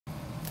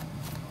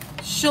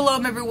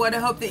Shalom everyone, I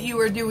hope that you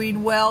are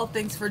doing well.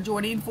 Thanks for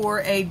joining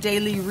for a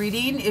daily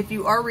reading. If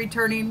you are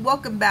returning,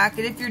 welcome back.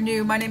 And if you're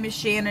new, my name is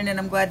Shannon and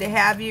I'm glad to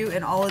have you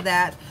and all of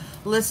that.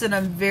 Listen,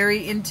 I'm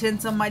very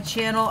intense on my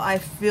channel. I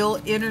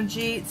feel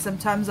energy.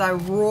 Sometimes I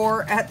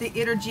roar at the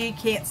energy.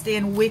 Can't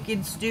stand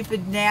wicked,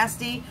 stupid,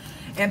 nasty.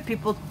 And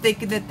people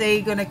thinking that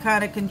they're going to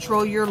kind of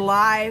control your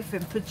life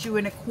and put you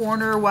in a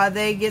corner while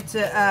they get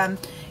to,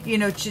 you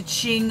know,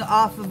 cha-ching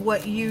off of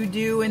what you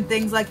do and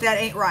things like that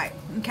ain't right.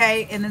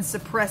 Okay? And then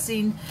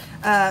suppressing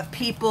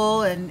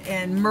people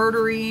and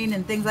murdering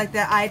and things like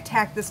that. I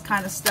attack this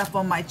kind of stuff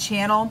on my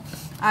channel.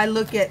 I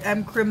look at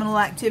criminal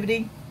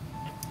activity.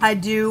 I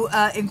do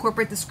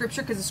incorporate the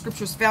scripture because the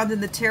scripture is found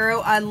in the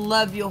tarot. I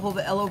love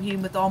Jehovah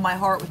Elohim with all my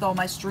heart, with all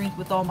my strength,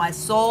 with all my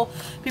soul.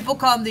 People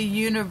call him the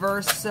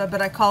universe,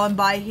 but I call him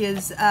by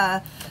his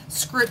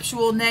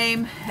scriptural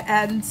name.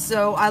 And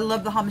so I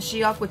love the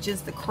Hamashiach, which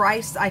is the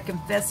Christ. I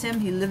confess him.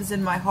 He lives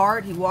in my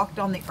heart. He walked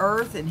on the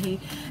earth and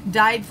he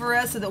died for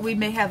us so that we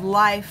may have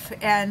life.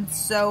 And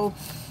so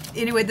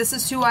anyway, this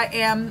is who I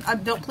am.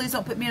 Please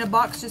don't put me in a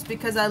box just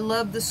because I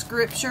love the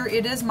scripture.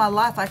 It is my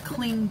life. I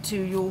cling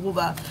to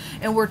Jehovah,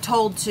 and we're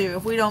told to.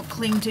 If we don't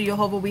cling to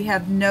Jehovah, we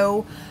have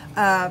no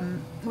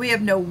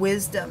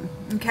wisdom.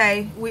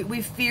 Okay,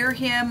 we fear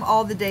him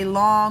all the day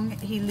long.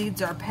 He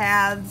leads our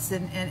paths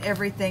and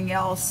everything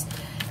else.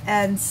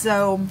 And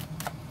so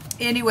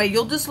anyway,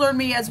 you'll just learn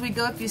me as we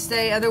go if you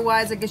stay.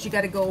 Otherwise, I guess you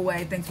got to go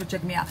away. Thanks for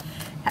checking me out.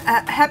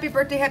 Happy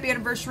birthday, happy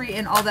anniversary,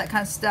 and all that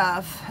kind of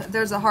stuff.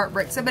 There's a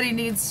heartbreak. Somebody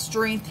needs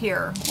strength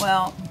here.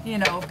 Well, you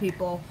know,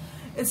 people.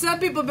 And some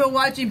people have been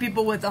watching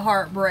people with a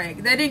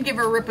heartbreak. They didn't give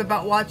a rip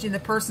about watching the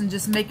person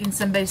just making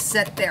somebody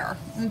sit there.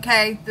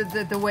 Okay?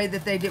 The way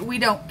that they did. We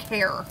don't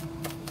care.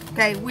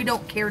 Okay? We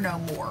don't care no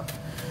more.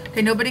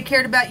 Okay? Nobody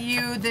cared about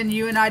you. Then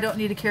you and I don't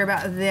need to care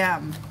about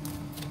them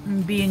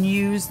being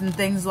used and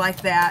things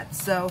like that.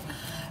 So,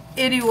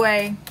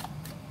 anyway,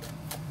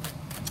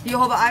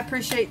 Jehovah, I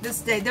appreciate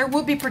this day. There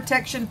will be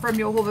protection from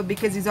Jehovah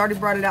because he's already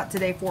brought it out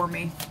today for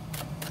me.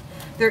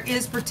 There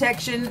is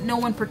protection. No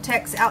one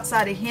protects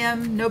outside of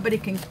him. Nobody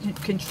can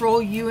control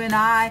you and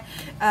I.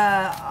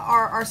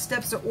 Our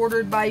steps are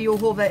ordered by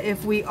Jehovah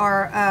if we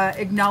are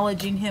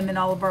acknowledging him in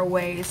all of our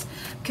ways,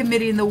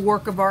 committing the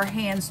work of our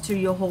hands to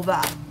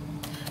Jehovah.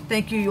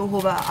 Thank you,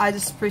 Jehovah. I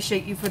just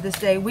appreciate you for this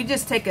day. We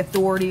just take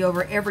authority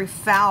over every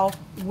foul,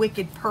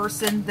 wicked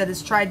person that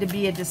has tried to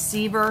be a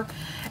deceiver,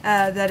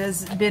 that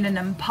has been an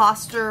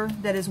imposter,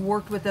 that has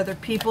worked with other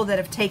people, that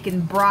have taken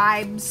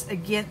bribes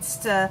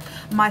against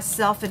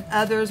myself and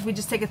others. We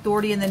just take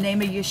authority in the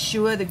name of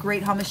Yeshua, the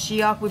great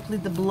Hamashiach. We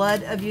plead the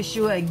blood of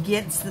Yeshua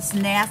against this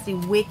nasty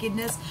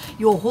wickedness.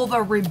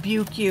 Jehovah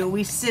rebuke you.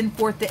 We send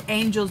forth the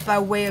angels by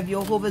way of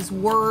Jehovah's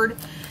word,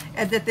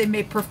 and that they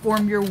may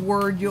perform your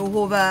word,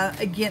 Jehovah,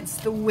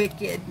 against the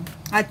wicked.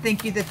 I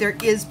thank you that there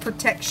is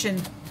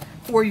protection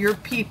for your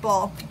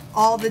people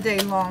all the day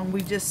long.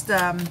 We just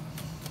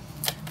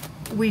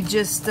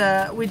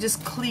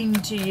cling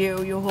to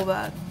you,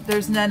 Jehovah.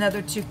 There's none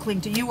other to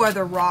cling to. You are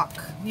the rock.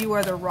 You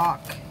are the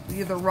rock.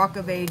 You're the rock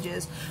of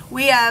ages.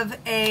 We have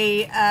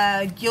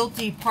a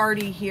guilty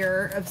party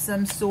here of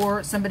some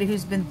sort. Somebody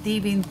who's been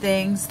thieving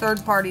things.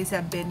 Third parties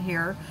have been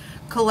here,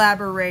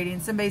 collaborating.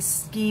 Somebody's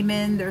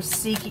scheming. There's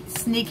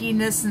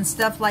sneakiness and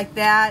stuff like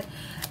that.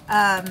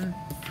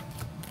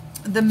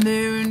 The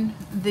moon,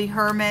 the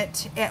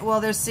hermit. Well,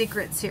 there's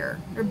secrets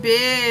here. There are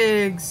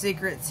big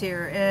secrets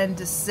here. And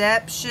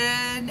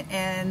deception.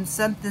 And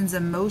something's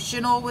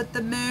emotional with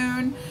the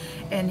moon.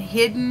 And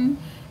hidden.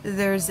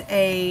 There's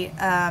a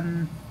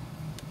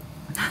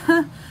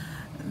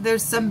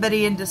there's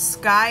somebody in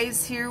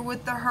disguise here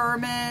with the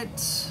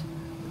hermit.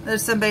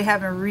 There's somebody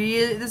having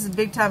this is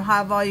big time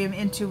high volume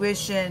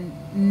intuition,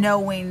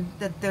 knowing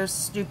that there's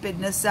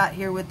stupidness out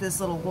here with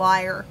this little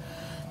liar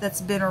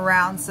that's been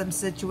around some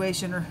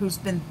situation, or who's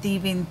been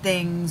thieving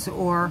things,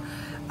 or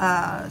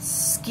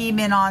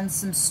scheming on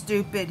some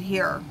stupid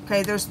here.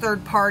 Okay, there's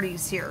third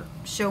parties here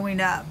showing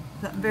up.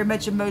 Very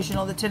much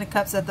emotional. The Ten of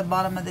Cups at the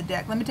bottom of the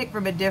deck. Let me take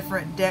from a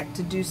different deck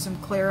to do some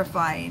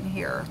clarifying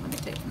here. Let me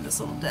take from this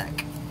little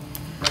deck.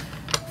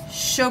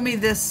 Show me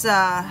this.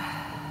 My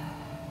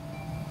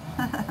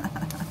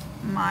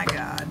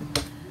God.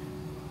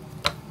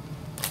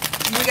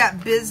 We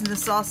got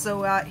business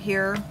also out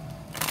here.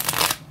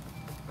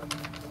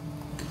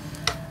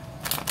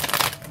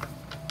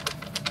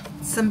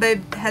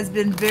 Somebody has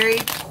been very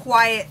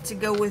quiet to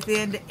go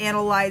within to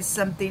analyze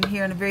something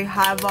here in a very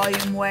high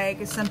volume way,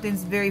 because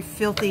something's very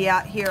filthy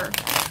out here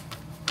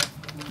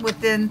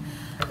within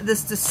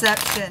this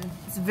deception.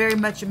 It's very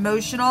much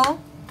emotional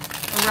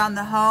around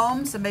the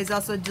home. Somebody's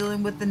also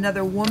dealing with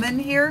another woman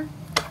here,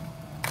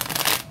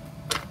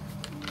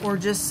 or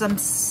just some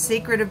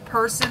secretive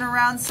person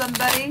around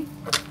somebody.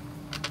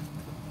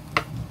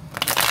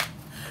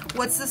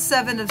 What's the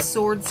Seven of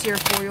Swords here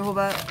for you,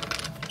 Jehovah?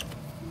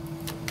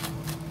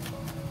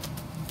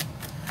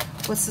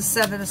 What's the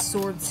Seven of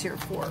Swords here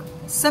for?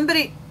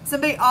 Somebody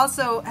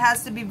also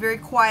has to be very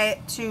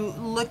quiet to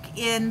look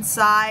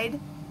inside,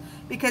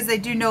 because they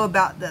do know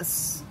about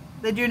this.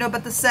 They do know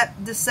about the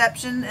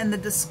deception and the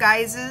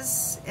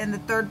disguises and the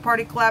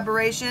third-party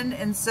collaboration.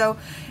 And so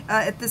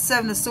if the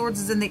Seven of Swords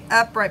is in the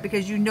upright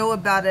because you know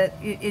about it,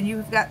 and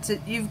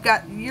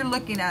you're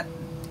looking at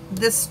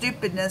this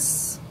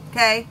stupidness,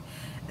 okay,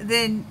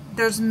 then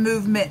there's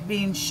movement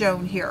being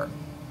shown here.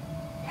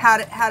 How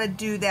to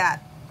do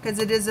that. Because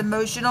it is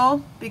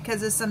emotional,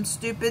 because of some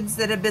stupids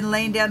that have been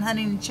laying down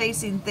hunting and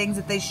chasing things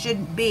that they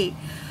shouldn't be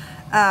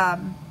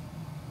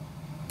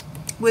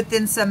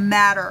within some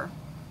matter.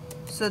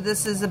 So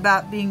this is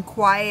about being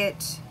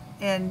quiet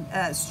and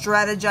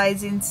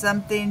strategizing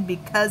something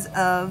because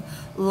of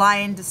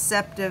lying,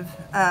 deceptive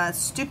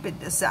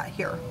stupidness out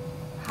here.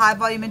 High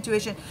volume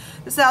intuition.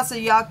 This is also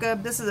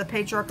Jacob. This is a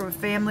patriarch of a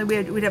family.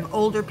 We'd have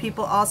older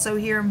people also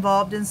here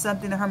involved in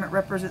something. The Hermit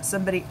represents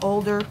somebody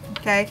older.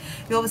 Okay.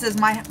 He always says,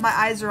 my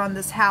eyes are on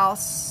this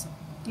house.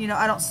 You know,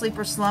 I don't sleep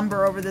or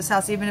slumber over this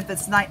house, even if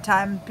it's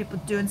nighttime, people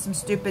doing some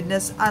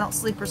stupidness. I don't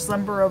sleep or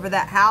slumber over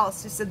that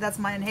house. He said, that's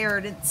my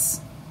inheritance.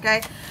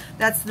 Okay.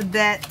 That's the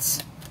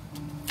bet.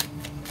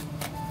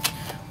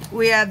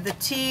 We have the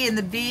T and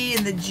the B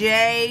and the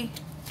J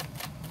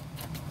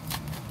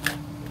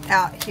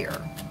out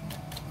here.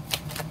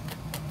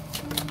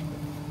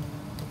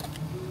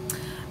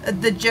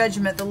 The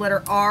Judgment, the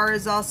letter R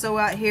is also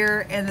out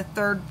here, and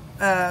the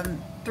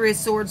Three of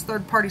Swords,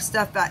 third party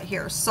stuff out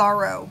here.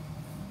 Sorrow.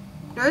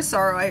 There is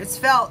sorrow. It's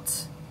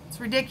felt. It's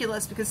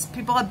ridiculous because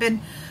people have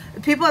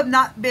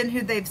not been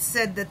who they've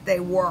said that they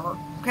were.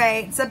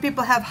 Okay, some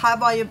people have high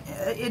volume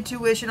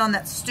intuition on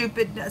that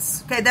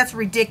stupidness. Okay, that's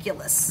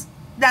ridiculous.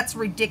 That's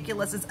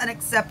ridiculous. It's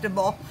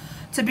unacceptable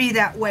to be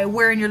that way,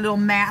 wearing your little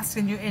mask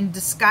and you're in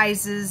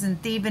disguises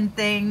and thieving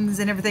things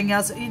and everything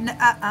else.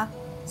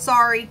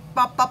 Sorry.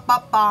 Ba, ba,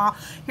 ba, ba.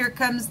 Here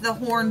comes the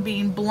horn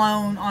being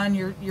blown on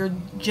your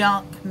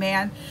junk,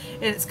 man.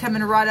 It's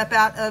coming right up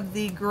out of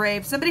the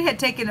grave. Somebody had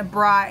taken a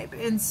bribe,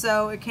 and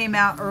so it came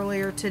out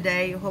earlier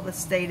today, Jehovah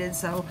stated.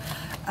 So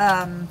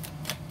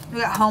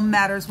we got home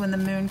matters when the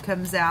moon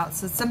comes out.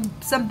 So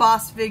some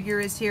boss figure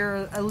is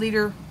here, a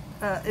leader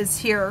is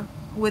here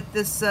with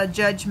this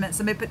judgment.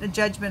 Somebody putting a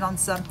judgment on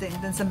something,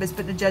 then somebody's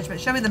putting a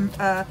judgment. Show me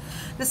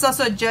this is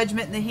also a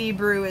judgment in the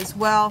Hebrew as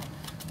well.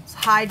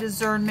 High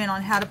discernment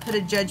on how to put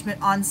a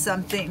judgment on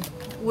something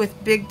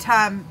with big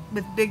time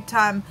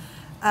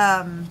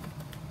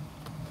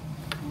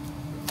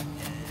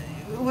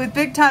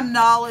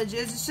knowledge.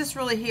 It's just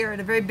really here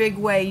in a very big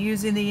way,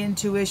 using the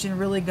intuition,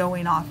 really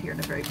going off here in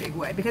a very big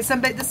way, because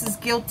this is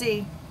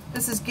guilty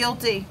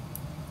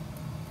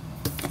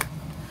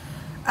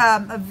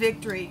of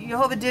victory.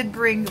 Jehovah did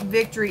bring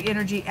victory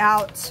energy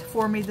out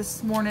for me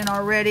this morning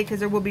already, because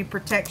there will be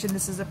protection.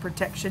 This is a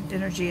protection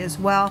energy as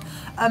well.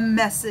 A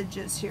message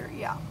is here.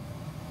 Yeah,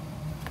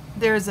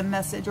 there is a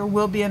message, or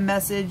will be a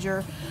message,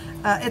 or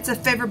it's a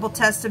favorable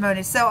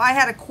testimony. So I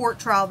had a court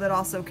trial that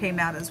also came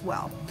out as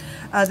well.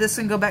 This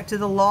can go back to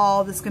the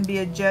law. This can be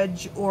a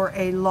judge or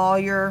a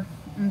lawyer.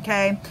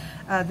 Okay,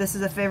 this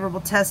is a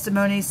favorable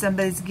testimony.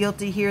 Somebody's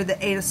guilty here. The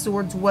Eight of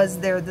Swords was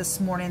there this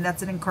morning.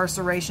 That's an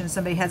incarceration.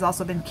 Somebody has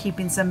also been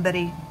keeping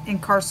somebody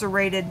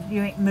incarcerated.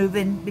 You ain't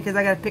moving, because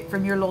I got to pick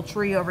from your little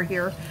tree over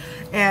here,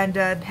 and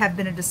have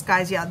been in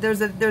disguise. Yeah,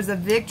 there's a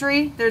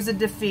victory. There's a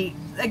defeat.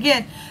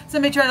 Again,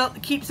 somebody trying to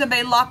keep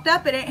somebody locked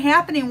up. It ain't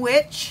happening,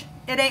 witch.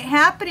 It ain't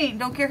happening.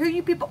 Don't care who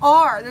you people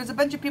are. There's a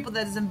bunch of people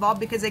that is involved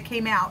because they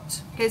came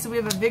out. Okay, so we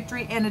have a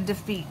victory and a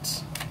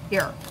defeat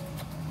here.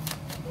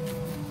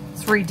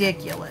 It's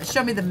ridiculous.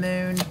 Show me the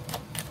moon.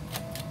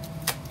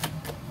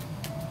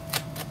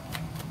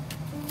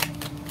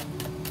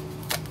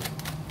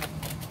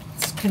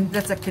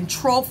 That's a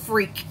control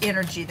freak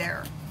energy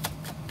there.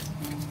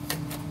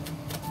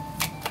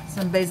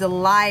 Somebody's a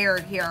liar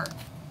here.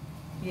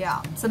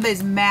 Yeah,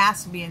 somebody's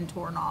mask being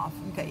torn off.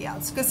 Okay, yeah,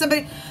 it's because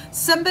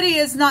somebody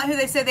is not who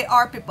they say they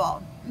are,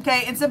 people.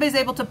 Okay, and somebody's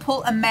able to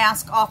pull a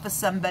mask off of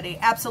somebody.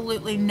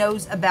 Absolutely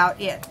knows about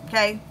it.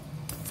 Okay.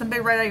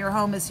 Somebody right out of your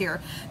home is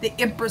here. The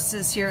Empress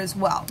is here as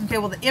well. Okay,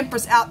 well, the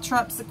Empress out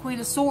trumps the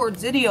Queen of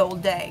Swords any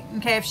old day.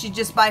 Okay, if she's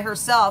just by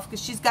herself,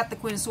 because she's got the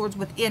Queen of Swords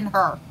within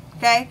her.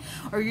 Okay,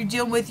 or you're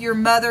dealing with your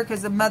mother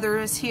because the mother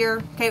is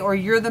here. Okay, or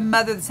you're the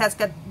mother that has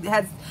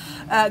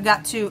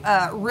got to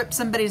rip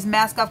somebody's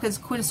mask off, because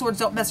Queen of Swords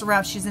don't mess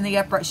around. She's in the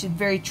upright. She's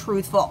very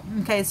truthful.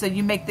 Okay, so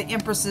you make the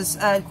Empress's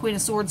Queen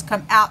of Swords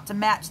come out to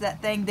match that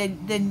thing,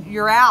 then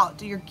you're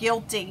out. You're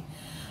guilty.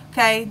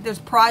 Okay, there's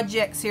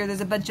projects here.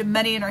 There's a bunch of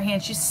money in her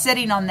hand. She's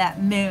sitting on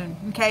that moon.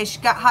 Okay, she's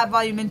got high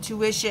volume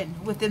intuition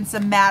within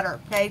some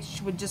matter. Okay,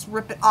 she would just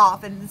rip it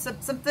off, and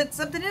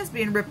something is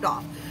being ripped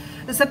off.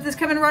 There's something's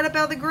coming right up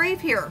out of the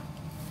grave here.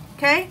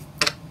 Okay,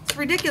 it's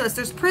ridiculous.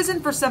 There's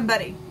prison for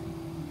somebody.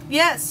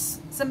 Yes,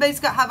 somebody's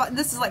got high volume.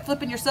 This is like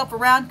flipping yourself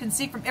around, can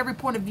see from every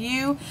point of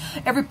view,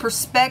 every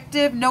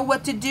perspective, know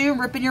what to do,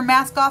 and ripping your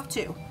mask off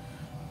too.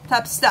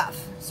 Type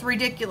stuff. It's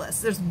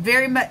ridiculous. There's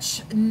very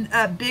much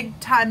big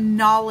time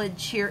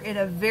knowledge here in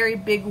a very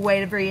big way,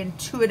 in a very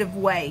intuitive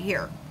way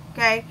here.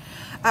 Okay,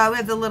 We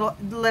have the little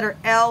letter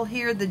L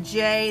here, the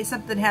J.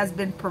 Something has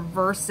been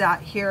perverse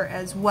out here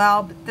as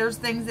well. But there's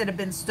things that have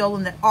been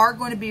stolen that are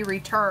going to be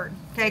returned.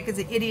 Okay, because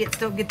the idiots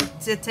don't get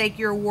to take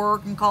your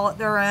work and call it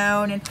their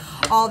own and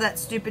all that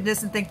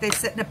stupidness and think they're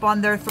sitting up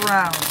on their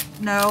throne.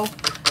 No,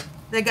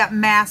 they got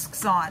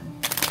masks on.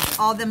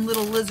 All them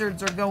little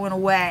lizards are going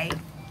away.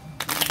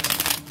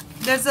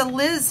 There's a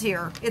Liz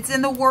here. It's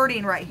in the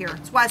wording right here.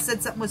 That's why I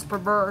said something was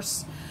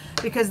perverse.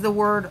 Because the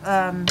word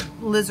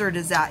lizard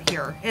is out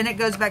here. And it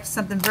goes back to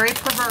something very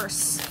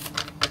perverse.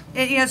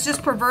 And, you know, it's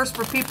just perverse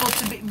for people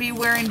to be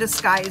wearing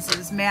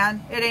disguises,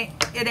 man. It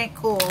ain't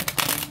cool.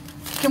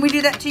 Can we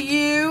do that to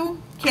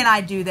you? Can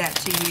I do that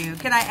to you?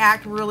 Can I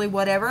act really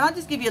whatever? I'll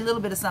just give you a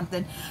little bit of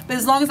something. But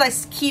as long as I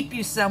keep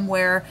you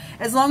somewhere,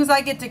 as long as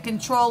I get to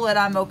control it,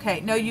 I'm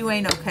okay. No, you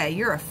ain't okay.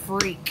 You're a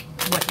freak,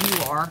 what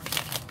you are.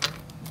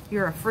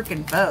 You're a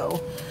freaking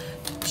foe.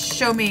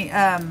 Show me...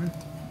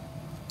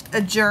 a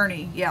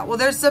journey. Yeah, well,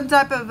 there's some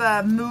type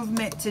of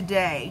movement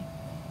today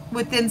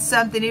within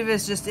something, even if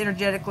it's just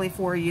energetically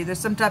for you. There's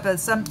some type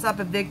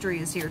of victory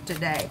is here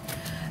today.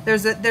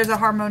 There's a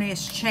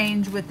harmonious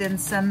change within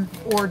some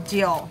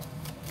ordeal.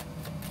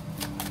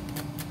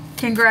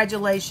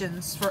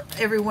 Congratulations for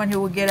everyone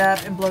who will get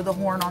up and blow the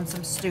horn on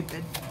some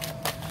stupid.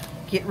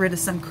 Get rid of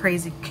some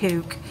crazy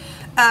kook.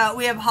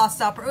 We have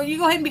hostile. You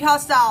go ahead and be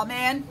hostile,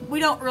 man.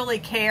 We don't really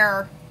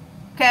care.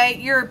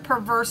 Okay, your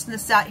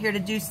perverseness out here to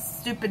do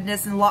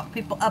stupidness and lock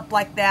people up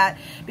like that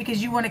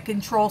because you want to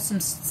control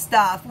some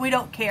stuff. We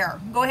don't care.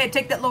 Go ahead,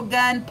 take that little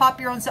gun, pop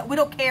your own stuff. We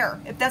don't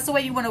care. If that's the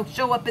way you want to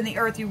show up in the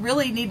earth, you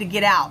really need to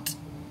get out.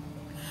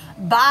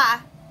 Bye.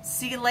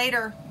 See you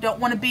later. Don't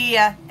want to be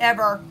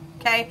ever.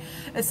 Okay?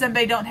 If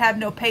somebody don't have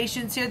no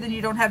patience here, then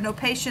you don't have no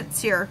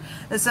patience here.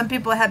 Some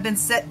people have been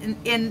set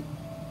in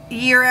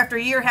year after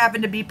year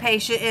having to be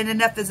patient, and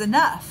enough is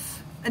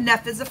enough.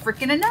 Enough is a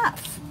freaking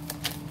enough.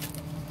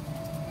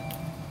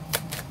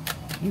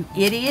 You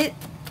idiot,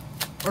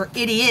 or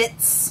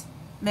idiots,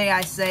 may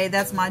I say.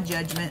 That's my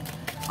judgment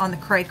on the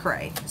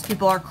cray-cray. These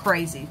people are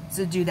crazy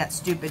to do that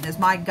stupidness.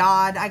 My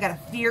God, I got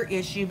a fear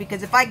issue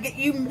because if I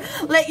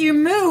let you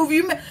move,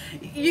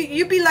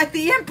 you be like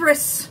the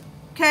Empress.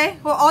 Okay?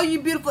 Well, all you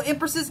beautiful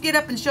Empresses, get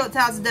up and show it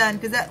how it's done.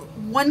 Because that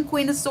one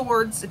Queen of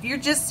Swords, if you're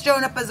just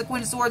showing up as a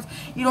Queen of Swords,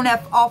 you don't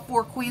have all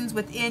 4 queens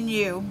within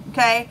you.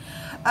 Okay?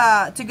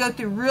 To go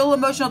through real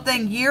emotional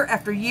thing year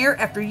after year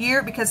after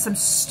year because some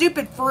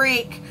stupid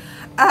freak...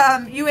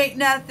 you ain't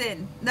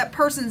nothing. That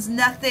person's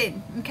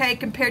nothing, okay,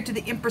 compared to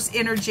the Empress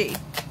energy.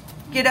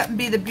 Get up and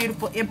be the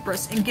beautiful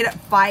Empress and get up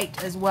and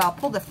fight as well.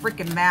 Pull the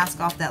freaking mask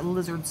off that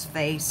lizard's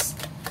face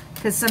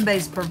because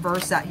somebody's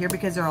perverse out here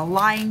because they're a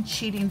lying,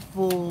 cheating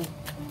fool.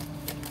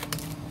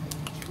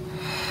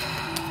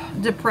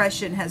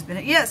 Depression has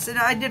been... Yes, and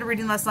I did a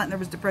reading last night and there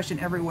was depression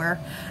everywhere.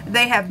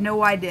 They have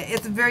no idea.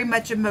 It's very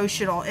much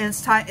emotional and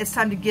it's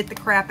time to get the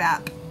crap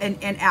out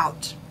and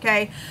out,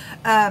 okay?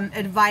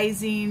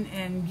 Advising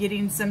and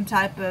getting some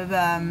type of,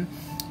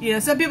 you know,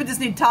 some people just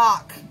need to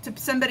talk to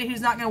somebody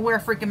who's not going to wear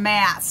a freaking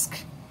mask,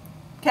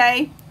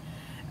 okay?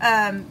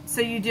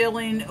 So you're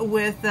dealing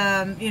with,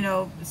 you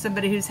know,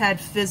 somebody who's had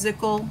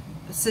physical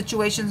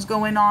situations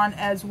going on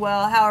as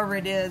well, however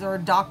it is, or a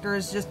doctor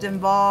is just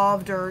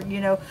involved, or, you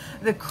know,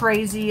 the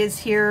crazy is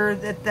here,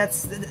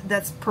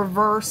 that's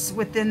perverse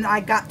within,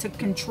 I got to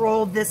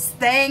control this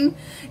thing.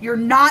 You're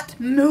not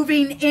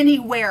moving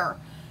anywhere.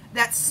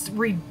 That's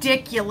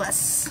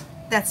ridiculous.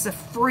 That's a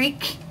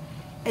freak,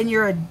 and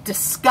you're a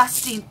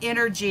disgusting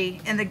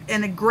energy, and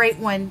the Great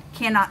One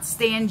cannot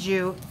stand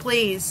you.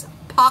 Please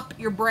pop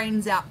your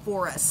brains out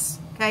for us.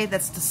 Okay,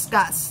 that's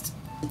disgust.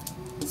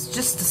 It's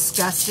just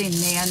disgusting,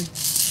 man.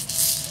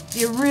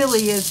 It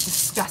really is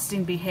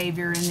disgusting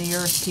behavior in the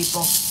earth,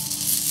 people.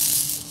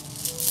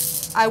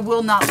 I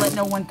will not let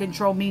no one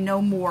control me no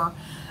more.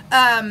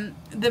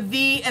 The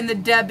V and the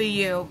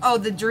W. Oh,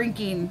 the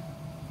drinking.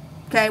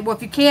 Okay, well,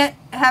 if you can't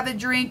have a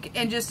drink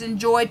and just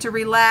enjoy to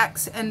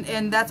relax,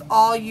 and that's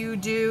all you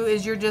do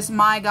is you're just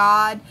my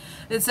God,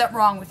 there's something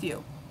wrong with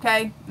you.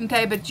 Okay?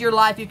 Okay, but your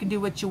life, you can do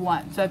what you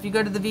want. So if you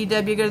go to the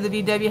VW, go to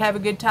the VW, have a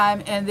good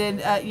time, and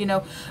then, you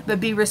know, but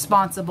be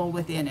responsible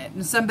within it.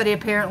 And somebody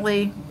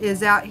apparently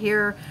is out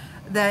here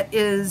that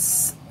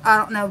is, I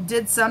don't know,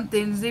 did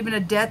something. There's even a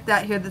death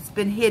out here that's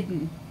been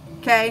hidden.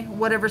 Okay?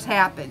 Whatever's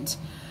happened.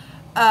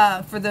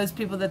 For those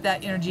people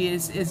that energy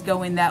is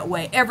going that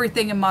way.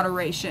 Everything in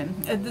moderation.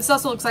 This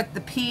also looks like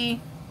the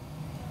P.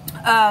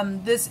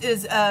 This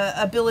is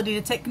ability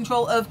to take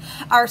control of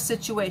our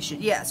situation.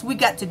 Yes, we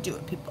got to do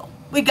it, people.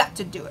 We got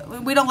to do it.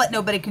 We don't let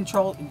nobody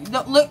control.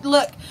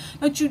 Look.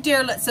 Don't you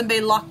dare let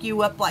somebody lock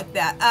you up like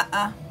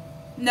that.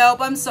 Nope,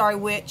 I'm sorry,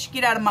 witch.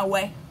 Get out of my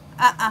way.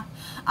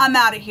 I'm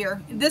out of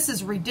here. This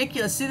is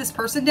ridiculous. See this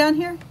person down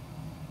here?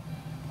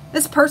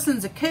 This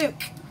person's a kook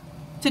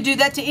to do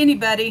that to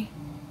anybody.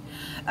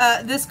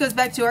 This goes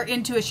back to our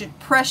intuition,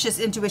 precious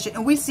intuition.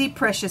 And we see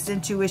precious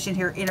intuition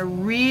here in a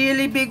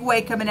really big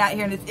way coming out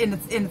here. And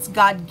it's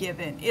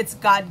God-given. It's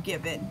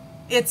God-given.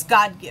 It's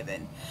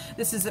God-given.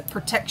 This is a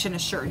protection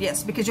assured.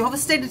 Yes, because Jehovah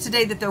stated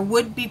today that there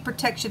would be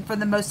protection from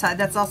the Most High.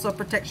 That's also a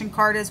protection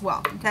card as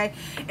well. Okay.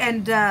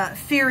 And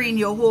fearing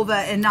Jehovah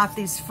and not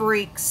these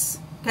freaks,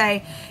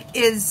 okay,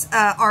 is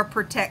our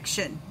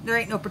protection. There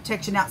ain't no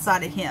protection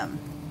outside of him.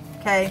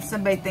 Okay.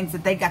 Somebody thinks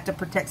that they got to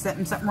protect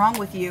something wrong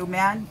with you,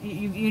 man.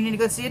 You need to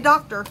go see a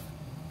doctor.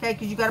 Okay.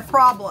 Because you got a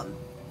problem.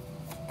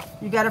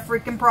 You got a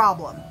freaking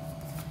problem.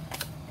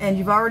 And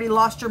you've already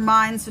lost your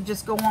mind, so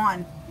just go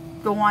on.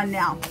 Go on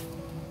now.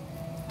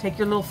 Take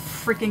your little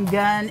freaking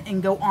gun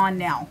and go on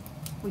now.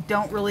 We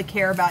don't really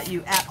care about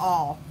you at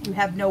all. You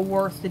have no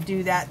worth to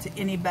do that to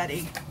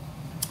anybody.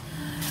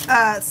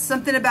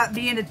 Something about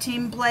being a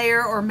team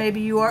player, or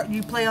maybe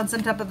you play on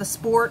some type of a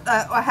sport.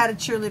 I had a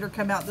cheerleader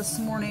come out this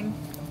morning.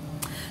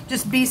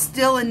 Just be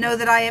still and know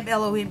that I am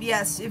Elohim.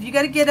 Yes, if you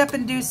got to get up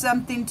and do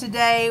something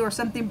today, or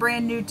something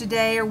brand new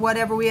today, or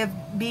whatever, we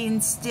have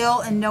being still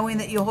and knowing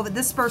that you'll hold it.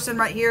 This person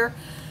right here,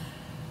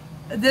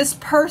 this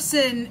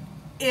person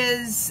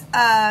is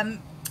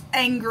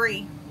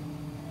angry.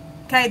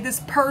 Okay, this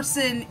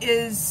person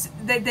is,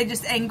 they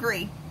just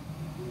angry.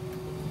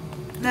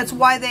 That's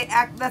why they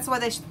act, that's why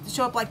they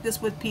show up like this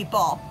with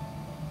people.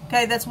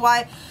 Okay, that's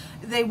why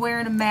they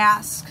wearing a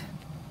mask.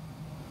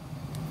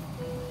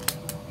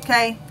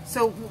 Okay,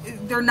 so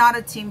they're not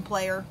a team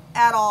player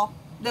at all.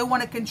 They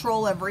want to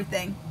control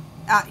everything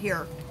out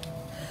here.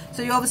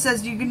 So Jehovah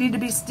says you need to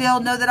be still.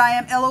 Know that I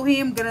am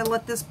Elohim. I'm going to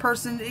let this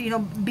person, you know,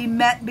 be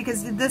met,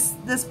 because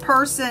this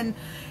person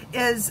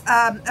is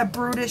a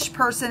brutish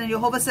person, and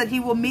Jehovah said he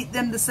will meet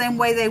them the same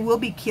way they will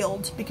be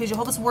killed, because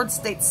Jehovah's word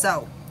states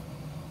so.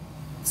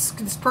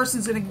 This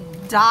person's going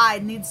to die,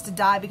 needs to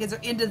die, because they're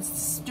into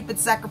stupid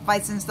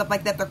sacrifice and stuff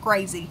like that. They're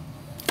crazy.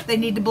 They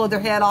need to blow their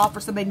head off, or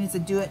somebody needs to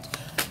do it.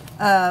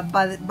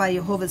 By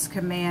Jehovah's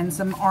command,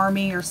 some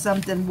army or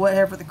something,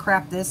 whatever the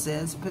crap this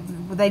is, but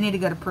they need to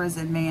go to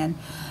prison, man.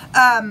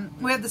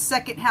 We have the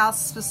second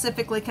house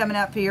specifically coming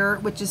up here,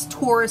 which is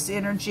Taurus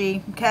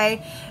energy,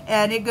 okay,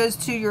 and it goes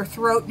to your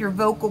throat, your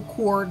vocal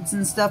cords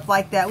and stuff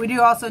like that. We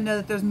do also know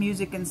that there's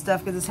music and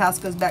stuff, because this house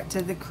goes back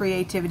to the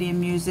creativity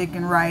and music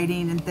and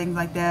writing and things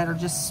like that, or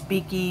just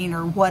speaking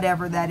or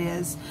whatever that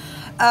is.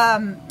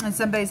 And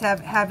somebody's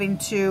having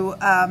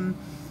to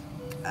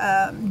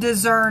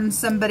discern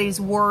somebody's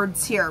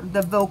words here.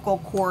 The vocal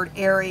cord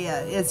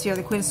area is here.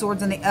 The Queen of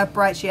Swords in the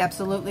upright. She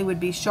absolutely would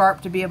be sharp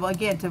to be able,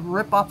 again, to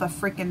rip off a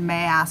freaking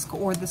mask.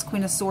 Or this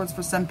Queen of Swords,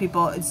 for some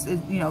people, it's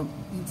you know,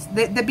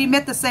 they'd be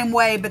met the same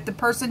way. But the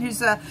person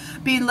who's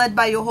being led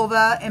by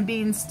Jehovah and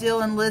being still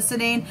and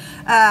listening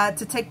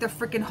to take their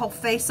freaking whole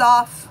face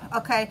off,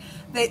 okay,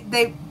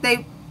 they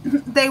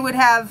would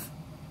have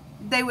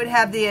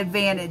the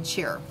advantage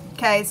here.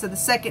 Okay, so the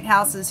second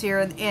house is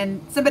here,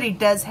 and somebody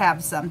does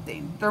have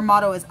something. Their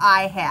motto is,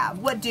 I have.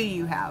 What do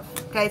you have?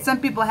 Okay, some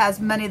people has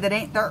money that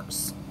ain't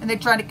theirs, and they're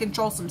trying to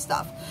control some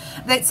stuff.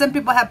 Some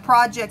people have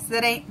projects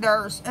that ain't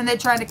theirs, and they're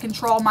trying to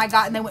control, my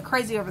God, and they went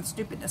crazy over the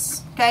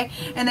stupidness. Okay,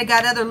 and they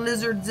got other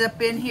lizards up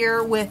in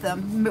here with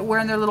them,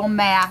 wearing their little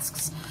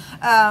masks.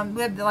 We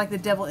have like the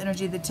devil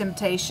energy, the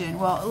temptation.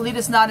 Well, lead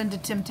us not into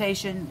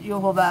temptation,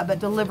 Jehovah, but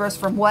deliver us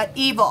from what?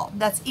 Evil.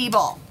 That's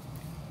evil.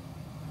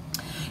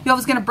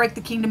 Jehovah's going to break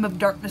the kingdom of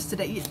darkness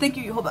today. Thank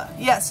you, Jehovah.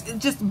 Yes,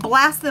 just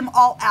blast them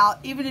all out.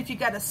 Even if you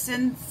got to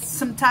send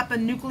some type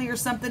of nuclear or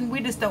something, we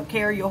just don't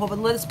care, Jehovah.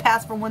 Let us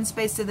pass from one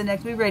space to the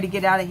next. We're ready to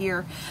get out of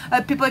here.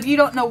 People, if you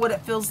don't know what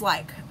it feels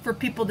like for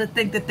people to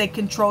think that they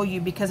control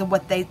you because of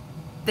what they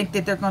think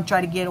that they're going to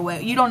try to get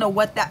away. You don't know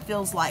what that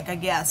feels like, I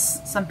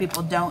guess. Some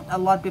people don't. A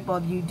lot of people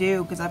of you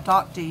do, because I've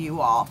talked to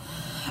you all.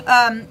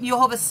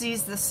 Jehovah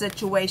sees the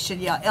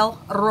situation. Yeah,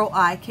 El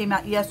Roi came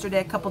out yesterday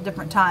a couple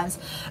different times.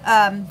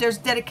 There's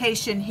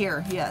dedication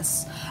here.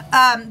 Yes.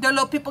 Their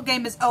little people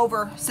game is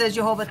over, says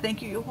Jehovah.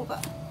 Thank you,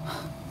 Jehovah.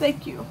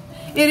 Thank you.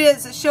 It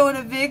is. It's showing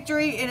a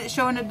victory, and it's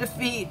showing a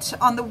defeat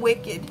on the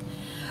wicked.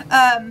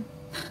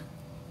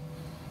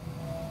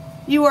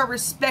 You are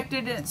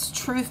respected, and it's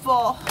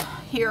truthful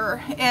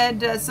here,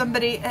 and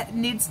somebody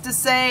needs to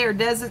say, or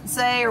doesn't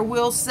say, or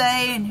will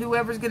say, and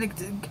whoever's going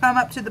to come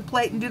up to the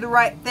plate and do the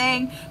right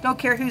thing, don't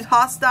care who's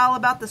hostile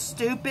about the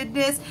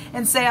stupidness,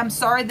 and say, I'm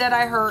sorry that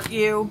I hurt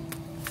you.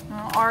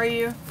 Are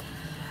you?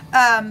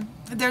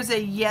 There's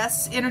a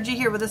yes energy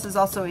here, but this is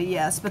also a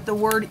yes, but the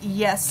word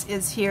yes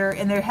is here,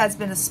 and there has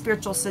been a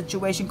spiritual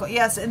situation called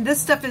yes, and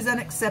this stuff is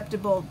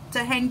unacceptable.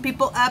 To hang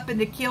people up and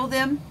to kill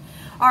them,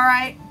 all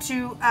right,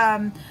 to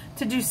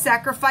do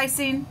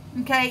sacrificing,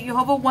 okay?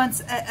 Jehovah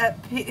wants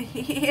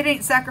it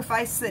ain't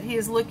sacrifice that he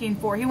is looking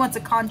for. He wants a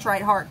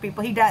contrite heart,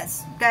 people. He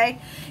does, okay?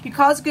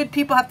 Because good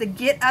people have to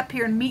get up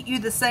here and meet you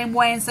the same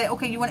way and say,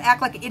 okay, you want to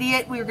act like an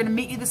idiot? We're going to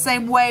meet you the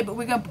same way, but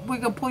we're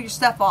gonna pull your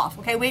stuff off,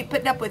 okay? We ain't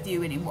putting up with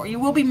you anymore. You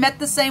will be met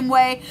the same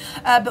way,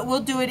 but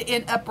we'll do it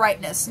in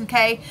uprightness,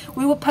 okay?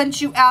 We will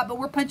punch you out, but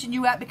we're punching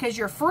you out because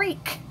you're a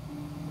freak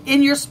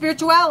in your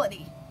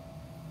spirituality.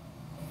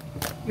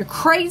 You're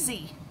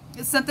crazy.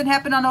 Something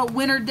happened on a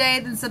winter day,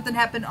 then something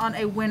happened on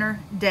a winter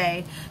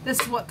day. This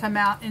is what come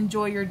out.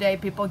 Enjoy your day,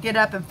 people. Get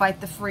up and fight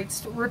the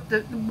freaks. Rip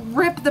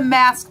the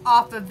mask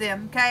off of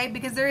them, okay?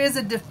 Because there is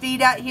a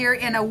defeat out here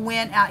and a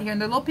win out here.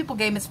 And the little people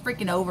game is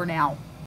freaking over now.